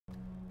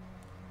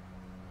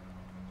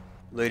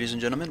Ladies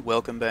and gentlemen,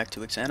 welcome back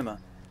to Exanima.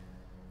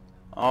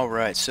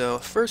 Alright, so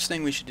first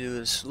thing we should do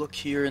is look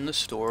here in the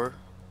store.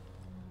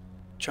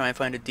 Try and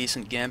find a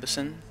decent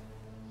gambeson.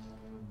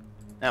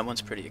 That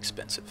one's pretty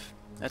expensive.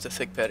 That's a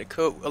thick padded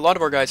coat. A lot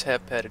of our guys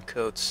have padded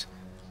coats.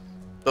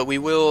 But we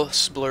will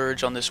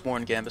splurge on this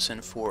worn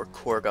gambeson for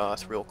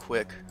Korgoth real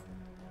quick.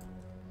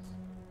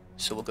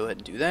 So we'll go ahead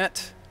and do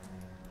that.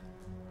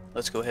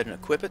 Let's go ahead and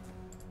equip it.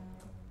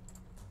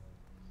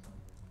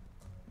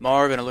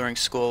 Marv and Alluring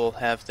Skull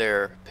have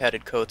their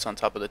padded coats on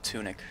top of the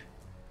tunic.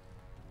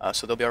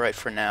 So they'll be alright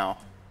for now.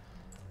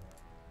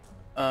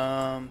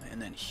 And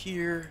then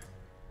here...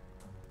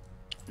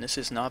 and this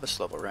is novice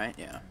level, right?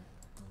 Yeah.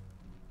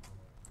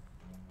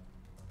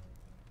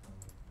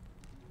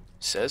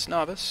 Says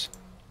novice.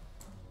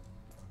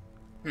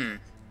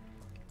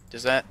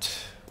 Does that...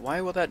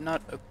 why will that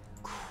not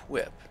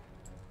equip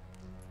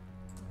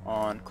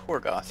on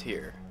Korgoth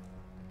here?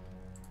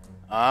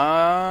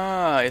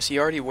 Ah, is he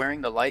already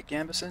wearing the light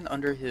gambeson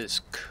under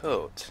his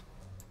coat?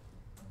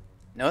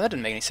 No, that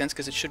doesn't make any sense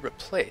because it should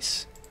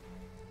replace.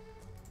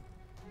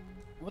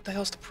 What the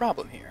hell's the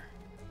problem here?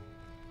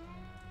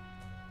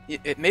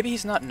 Maybe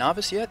he's not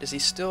novice yet? Is he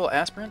still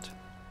aspirant?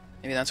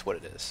 Maybe that's what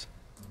it is.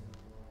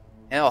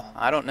 Hell,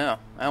 I don't know.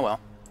 Oh well.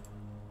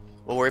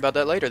 We'll worry about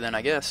that later then,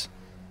 I guess.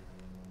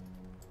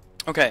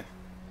 Okay.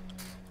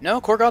 No,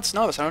 Korgoth's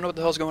novice. I don't know what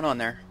the hell's going on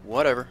there.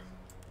 Whatever.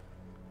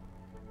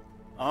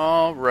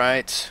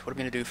 Alright, what are we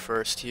gonna do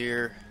first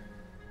here?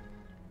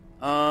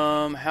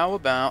 How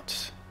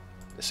about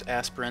this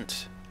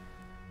aspirant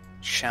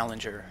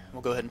challenger?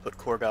 We'll go ahead and put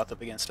Korgoth up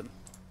against him.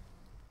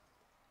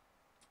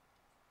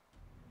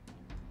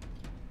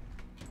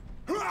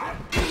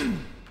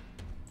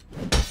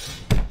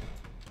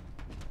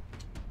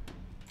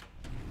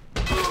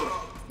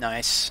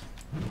 Nice.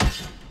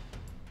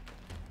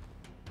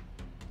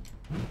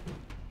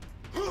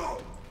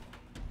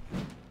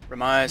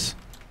 Remise.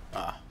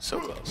 Ah, so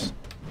close.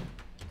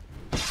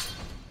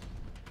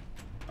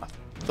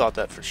 I thought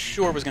that for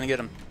sure was gonna get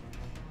him.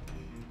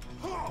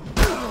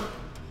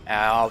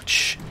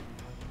 Ouch.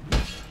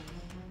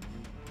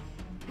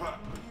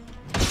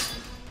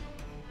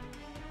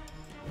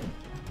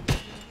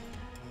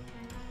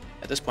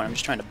 At this point, I'm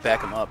just trying to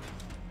back him up.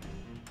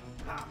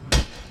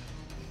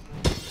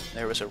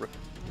 There was a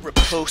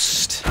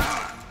riposte.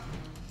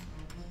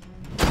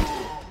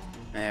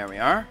 There we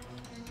are.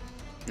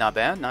 Not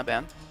bad, not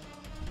bad.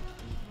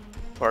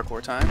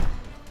 Parkour time.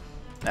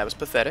 That was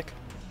pathetic.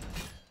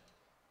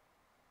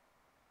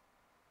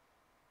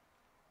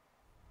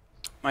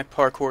 My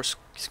parkour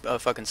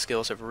fucking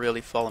skills have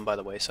really fallen by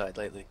the wayside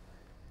lately.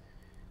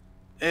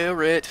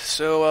 Alright,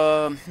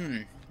 so,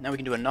 now we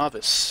can do a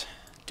novice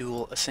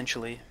duel,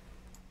 essentially.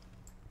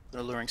 Put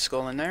an Alluring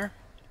Skull in there.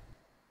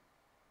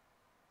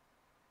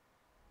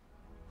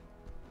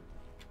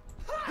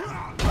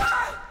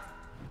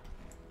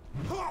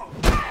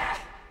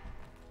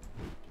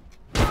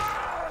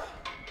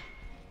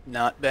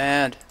 Not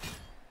bad.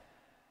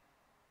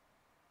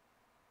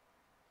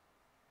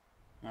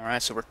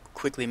 Alright, so we're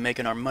quickly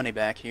making our money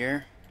back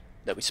here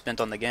that we spent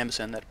on the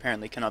gambeson that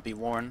apparently cannot be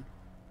worn.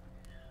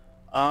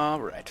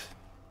 Alright.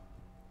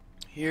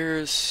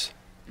 Here's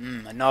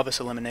a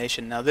novice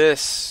elimination. Now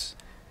this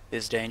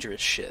is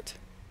dangerous shit.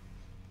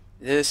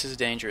 This is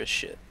dangerous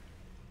shit.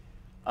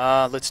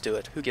 Let's do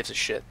it. Who gives a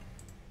shit?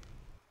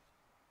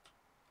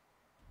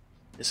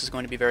 This is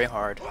going to be very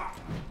hard.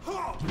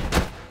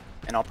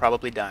 And I'll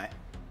probably die.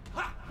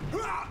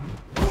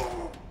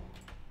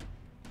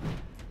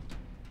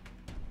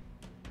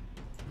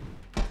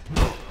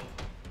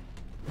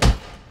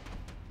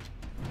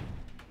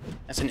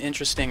 That's an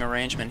interesting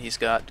arrangement he's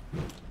got.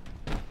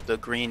 The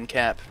green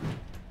cap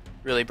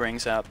really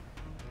brings out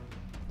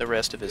the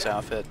rest of his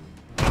outfit.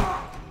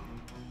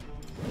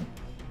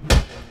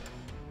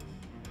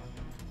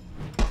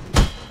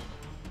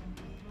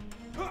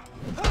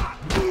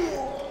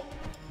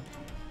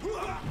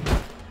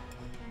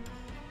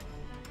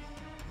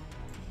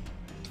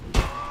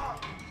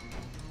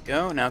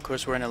 Go. Now, of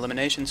course, we're in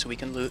elimination, so we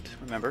can loot.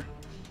 Remember.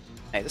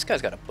 Hey, this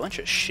guy's got a bunch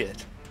of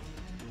shit.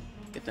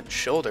 Get them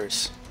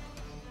shoulders.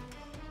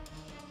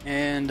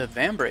 And the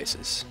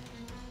vambraces.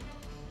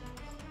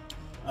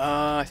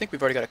 I think we've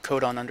already got a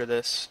coat on under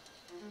this.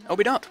 Oh,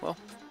 we don't. Well,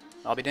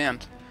 I'll be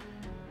damned.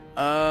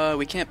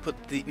 We can't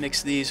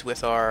mix these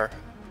with our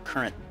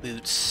current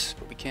boots,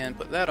 but we can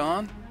put that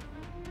on.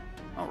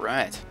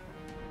 Alright.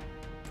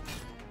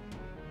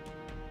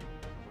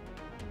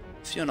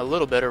 Feeling a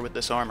little better with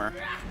this armor.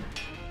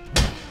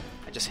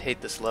 I just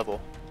hate this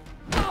level.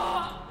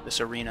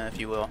 This arena, if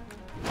you will.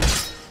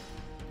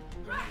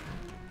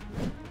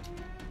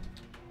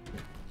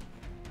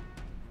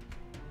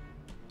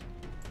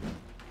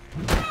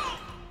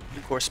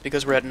 Of course,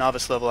 because we're at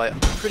novice level, I'm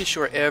pretty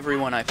sure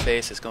everyone I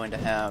face is going to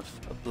have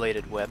a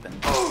bladed weapon.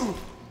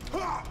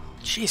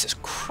 Jesus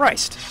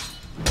Christ!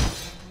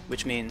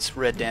 Which means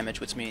red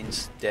damage, which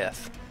means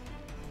death.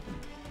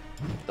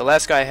 The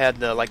last guy had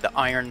the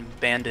iron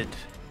banded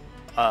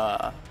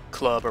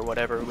club or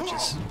whatever, which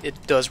is, it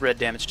does red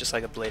damage just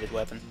like a bladed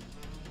weapon.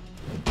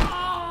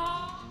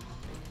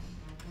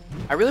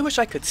 I really wish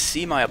I could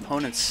see my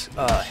opponent's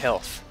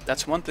health.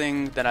 That's one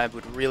thing that I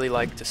would really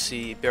like to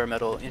see bare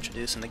metal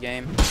introduce in the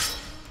game.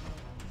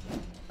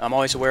 I'm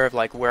always aware of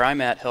like where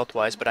I'm at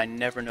health-wise, but I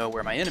never know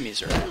where my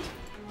enemies are at.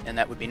 And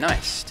that would be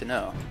nice to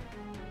know.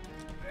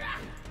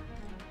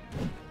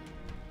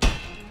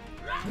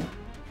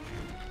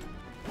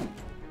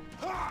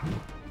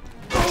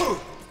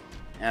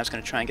 I was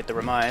going to try and get the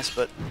Remise,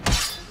 but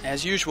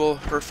as usual,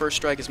 her first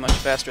strike is much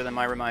faster than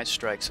my Remise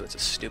strike, so it's a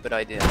stupid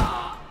idea.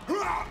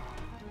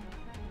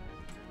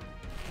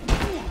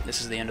 This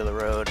is the end of the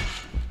road.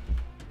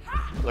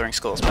 Blurring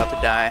Skull's about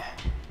to die.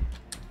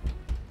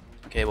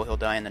 Okay, well he'll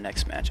die in the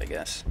next match, I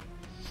guess.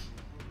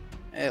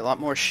 Hey, a lot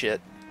more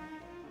shit.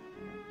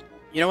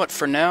 You know what,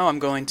 for now I'm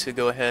going to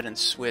go ahead and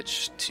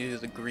switch to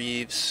the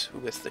Greaves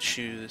with the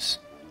shoes.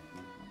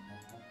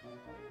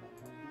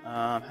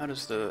 How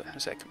does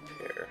that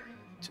compare?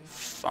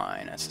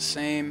 Fine, that's the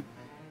same.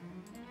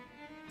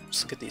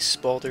 Let's look at these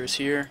spalders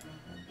here.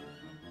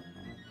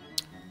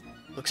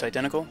 Looks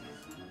identical.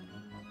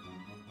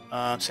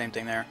 Same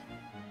thing there.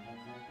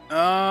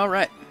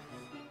 Alright.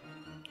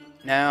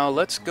 Now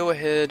let's go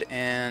ahead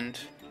and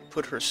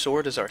put her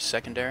sword as our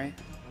secondary.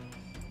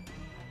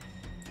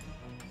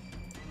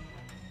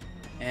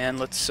 And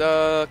let's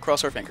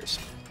cross our fingers.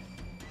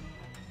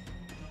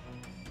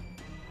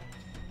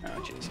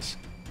 Oh, Jesus.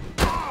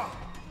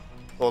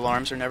 Pole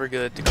arms are never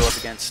good to go up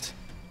against.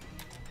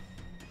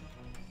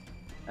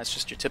 That's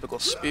just your typical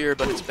spear,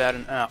 but it's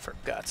bad oh, for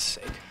God's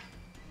sake.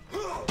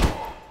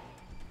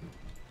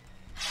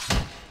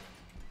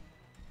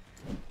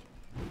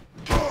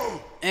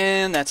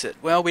 And that's it.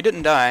 Well, we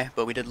didn't die,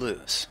 but we did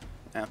lose.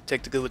 Now,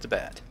 take the good with the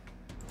bad.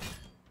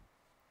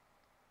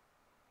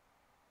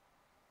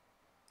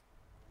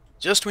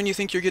 Just when you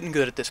think you're getting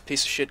good at this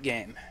piece of shit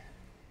game.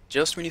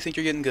 Just when you think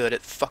you're getting good,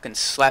 it fucking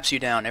slaps you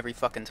down every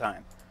fucking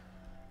time.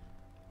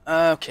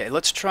 Okay,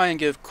 let's try and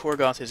give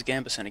Korgoth his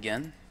Gambison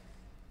again.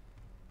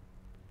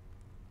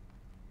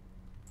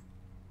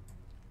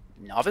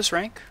 Novice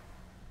rank?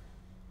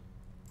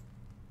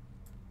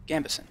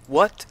 Gambison.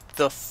 What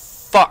the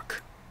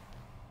fuck?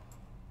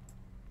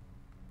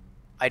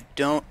 I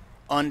don't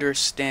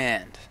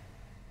understand.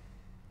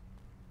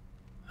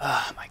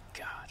 Oh my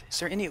god. Is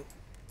there any...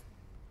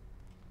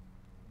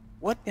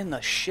 What in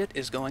the shit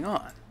is going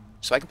on?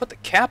 So I can put the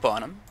cap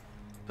on him,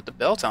 put the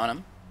belt on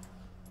him.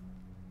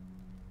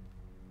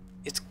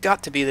 It's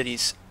got to be that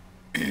he's...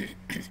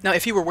 Now,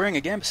 if he were wearing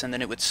a Gambison,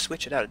 then it would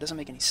switch it out. It doesn't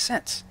make any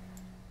sense.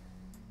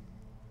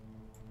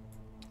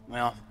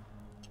 Well,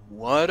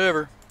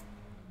 whatever.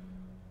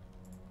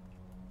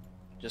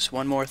 Just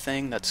one more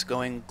thing that's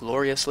going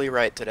gloriously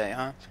right today,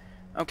 huh?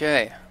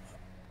 Okay.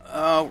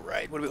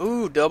 Alright, what do we...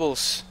 Ooh,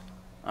 doubles.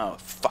 Oh,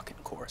 fucking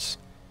course.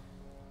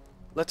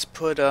 Let's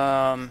put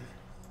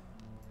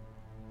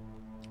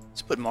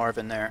Marv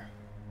in there.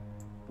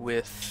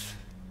 With...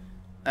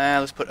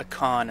 let's put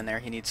Akan in there.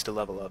 He needs to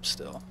level up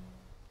still.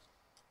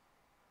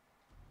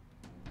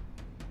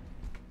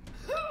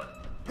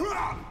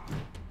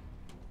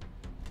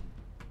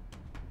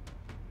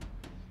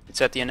 It's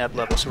at the inept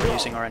level, so we're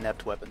using our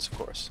inept weapons, of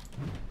course.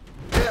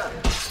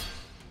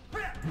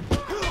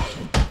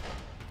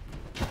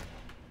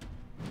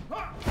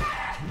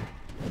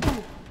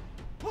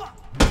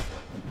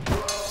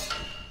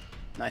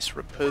 Nice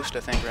riposte, I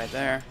think, right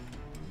there.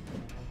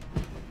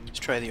 Let's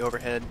try the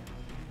overhead.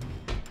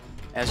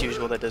 As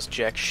usual, that does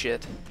jack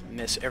shit.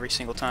 Miss every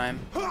single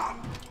time.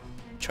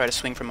 Try to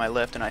swing from my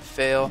left and I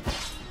fail.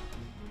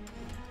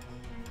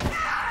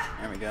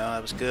 There we go,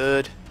 that was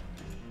good.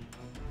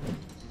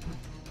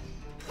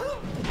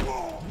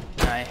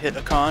 I hit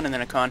Akan and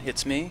then Akan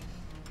hits me.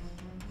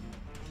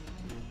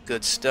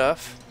 Good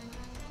stuff.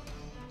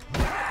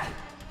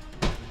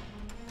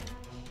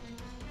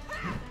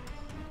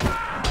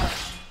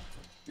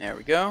 There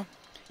we go.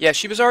 Yeah,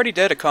 she was already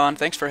dead, Akan.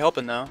 Thanks for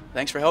helping, though.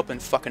 Thanks for helping,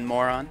 fucking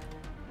moron.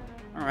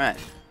 Alright.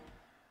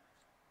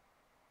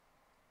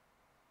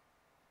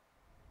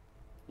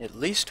 At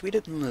least we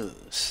didn't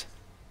lose.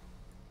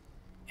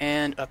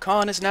 And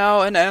Akan is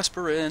now an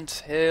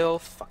aspirant. Hell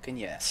fucking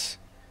yes.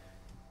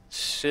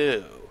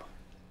 So,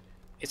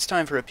 it's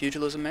time for a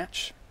pugilism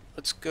match.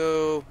 Let's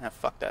go... Ah,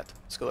 fuck that.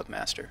 Let's go with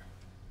Master.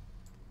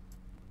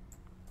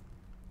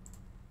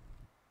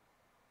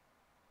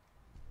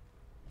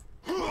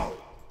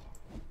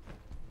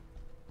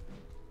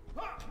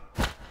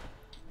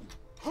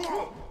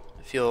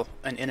 I feel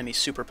an enemy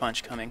super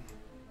punch coming.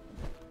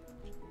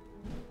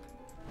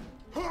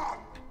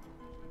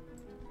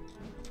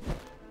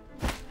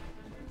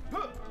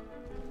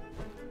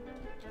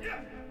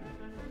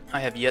 I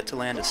have yet to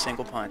land a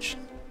single punch.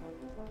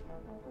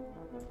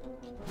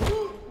 There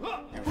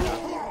we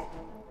go.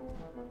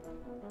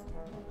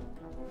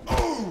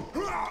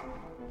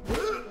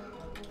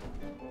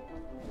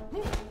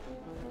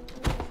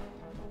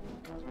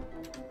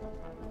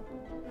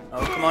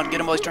 Oh, come on, get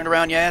him while he's turned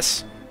around,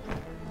 yes!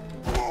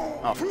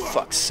 Oh, for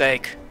fuck's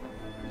sake.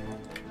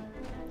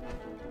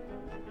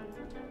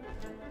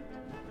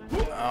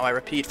 Oh, I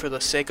repeat, for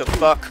the sake of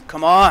fuck,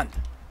 come on!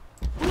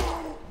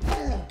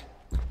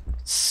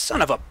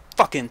 Son of a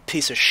Fucking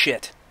piece of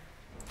shit.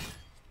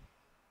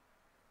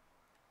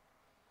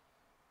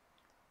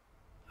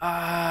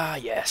 Ah,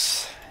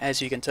 yes.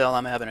 As you can tell,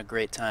 I'm having a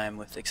great time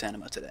with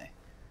Exanima today.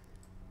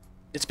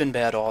 It's been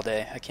bad all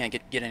day. I can't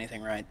get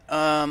anything right.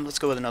 Let's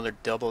go with another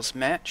doubles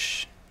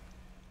match.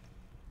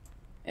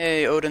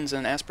 Hey, Odhinn's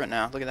an aspirant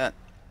now. Look at that.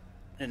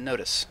 I didn't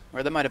notice.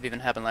 Or that might have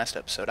even happened last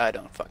episode. I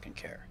don't fucking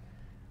care.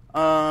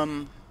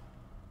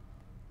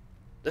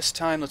 This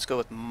time, let's go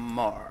with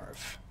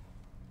Marv.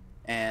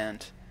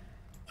 And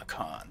a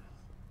con.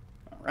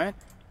 Alright.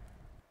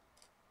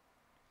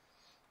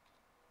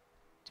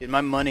 Dude,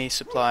 my money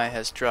supply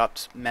has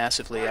dropped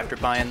massively after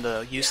buying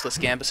the useless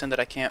Gambison that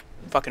I can't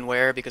fucking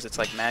wear because it's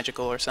like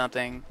magical or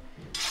something.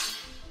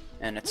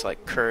 And it's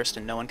like cursed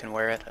and no one can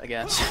wear it, I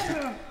guess.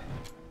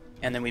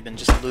 And then we've been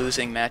just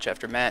losing match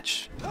after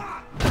match.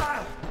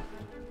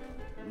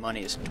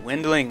 Money is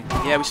dwindling.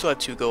 Yeah, we still have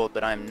 2 gold,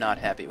 but I'm not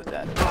happy with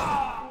that.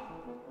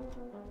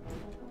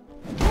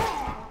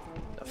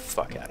 The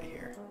fuck out of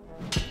here.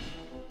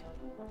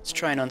 Let's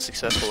try an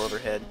unsuccessful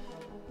overhead.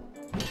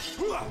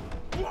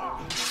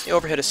 The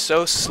overhead is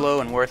so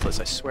slow and worthless,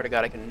 I swear to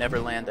God I can never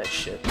land that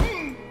shit.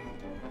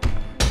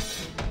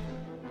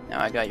 Now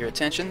I got your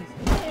attention.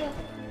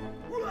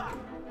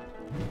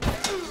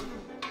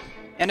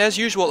 And as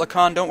usual,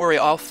 Lacan, don't worry,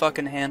 I'll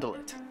fucking handle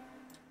it.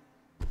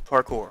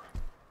 Parkour.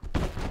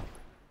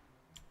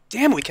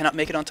 Damn, we cannot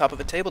make it on top of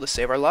a table to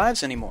save our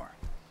lives anymore.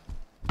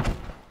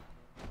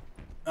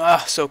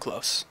 Ah, so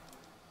close.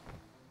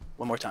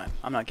 One more time.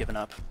 I'm not giving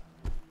up.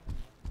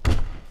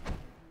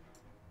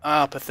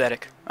 Ah,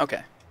 pathetic.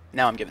 Okay,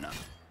 now I'm giving up.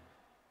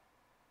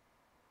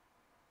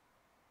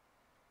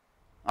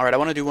 Alright, I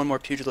want to do one more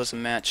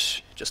pugilism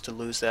match just to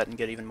lose that and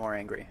get even more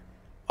angry.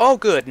 Oh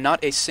good,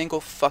 not a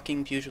single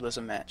fucking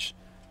pugilism match.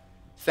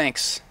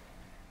 Thanks.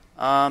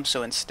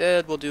 So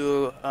instead we'll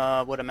do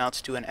what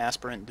amounts to an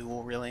aspirant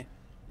duel, really.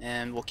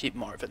 And we'll keep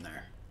Marv in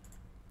there.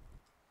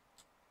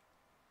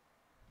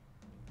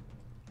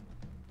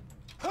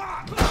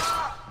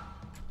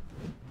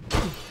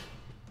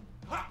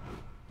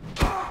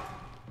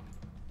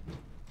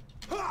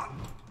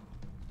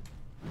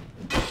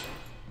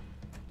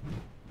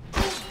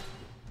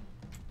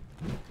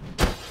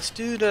 This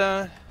dude,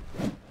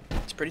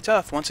 it's pretty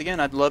tough. Once again,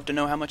 I'd love to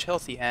know how much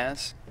health he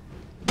has.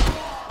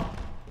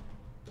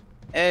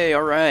 Hey,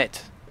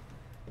 alright.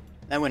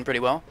 That went pretty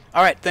well.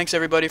 Alright, thanks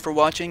everybody for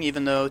watching,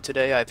 even though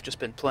today I've just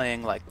been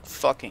playing like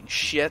fucking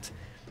shit.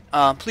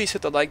 Please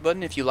hit the like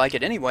button if you like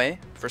it anyway,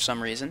 for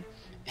some reason.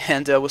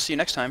 And we'll see you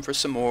next time for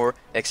some more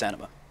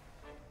Exanima.